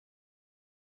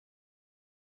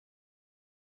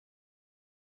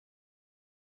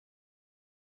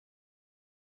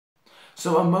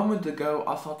So a moment ago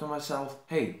I thought to myself,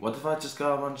 hey, what if I just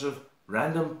got a bunch of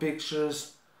random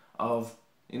pictures of,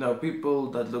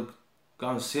 people that look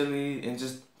kind of silly and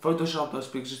just Photoshop those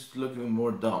pictures to look even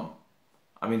more dumb.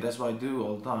 I mean, that's what I do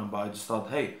all the time, but I just thought,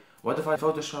 hey, what if I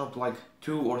Photoshop like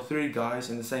 2 or 3 guys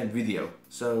in the same video?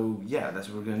 So yeah, that's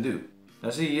what we're gonna do. Now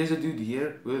see, here's a dude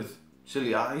here with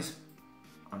silly eyes.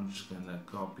 I'm just gonna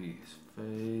copy his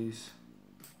face.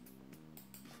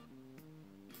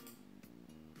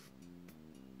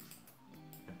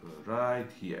 And put it right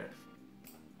here.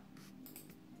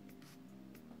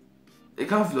 It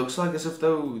kind of looks like as if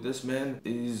though this man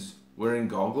is wearing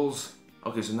goggles.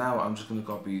 Okay, so now I'm just gonna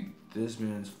copy this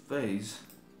man's face.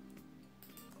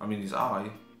 I mean his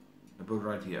eye. And put it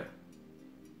right here.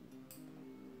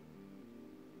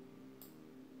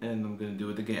 And I'm gonna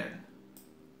do it again.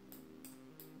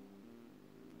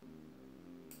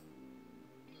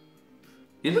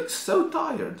 He looks so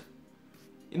tired.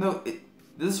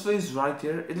 This face right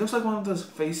here, it looks like one of those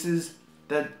faces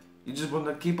that you just want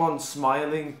to keep on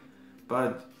smiling,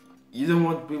 but you don't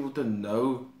want people to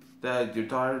know that you're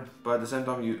tired, but at the same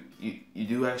time you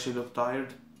do actually look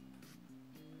tired.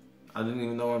 I don't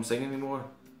even know what I'm saying anymore.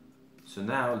 So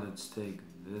now let's take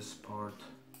this part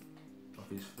of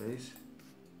his face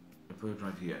and put it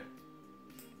right here.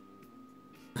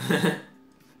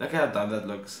 Look how dumb that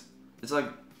looks. It's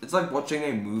like watching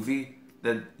a movie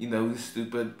that is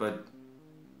stupid, but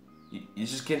you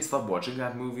just can't stop watching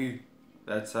that movie.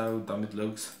 That's how dumb it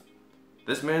looks.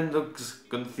 This man looks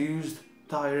confused,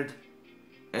 tired,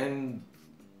 and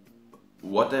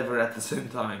whatever at the same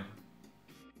time.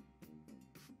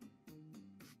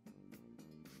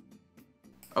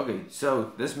 Okay,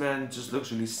 so this man just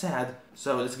looks really sad,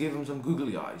 so let's give him some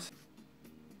googly eyes.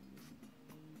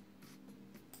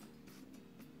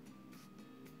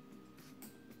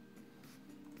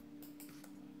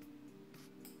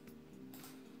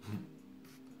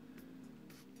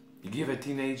 You give a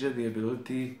teenager the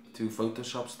ability to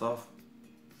Photoshop stuff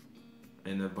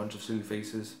and a bunch of silly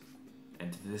faces,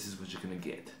 and this is what you're gonna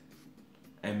get.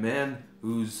 A man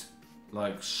who's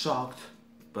like shocked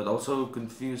but also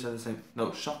confused at the same.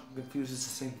 No, shocked and confused is the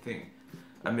same thing.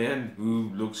 A man who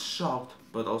looks shocked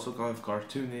but also kind of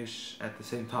cartoonish at the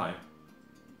same time.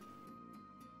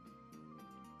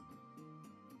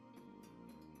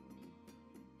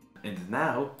 And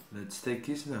now let's take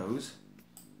his nose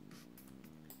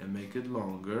and make it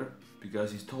longer,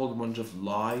 because he's told a bunch of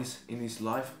lies in his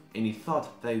life and he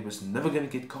thought that he was never gonna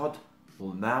get caught.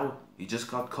 Well, now he just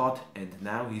got caught and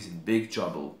now he's in big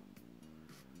trouble.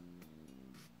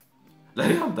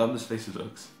 Look how dumb this face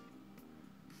looks.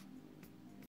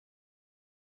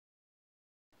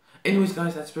 Anyways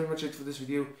guys, that's pretty much it for this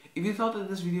video. If you thought that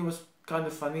this video was kind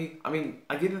of funny, I mean,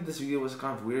 I get that this video was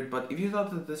kind of weird, but if you thought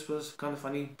that this was kind of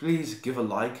funny, please give a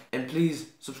like and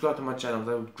please subscribe to my channel.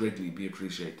 That would greatly be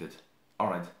appreciated.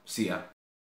 Alright, see ya.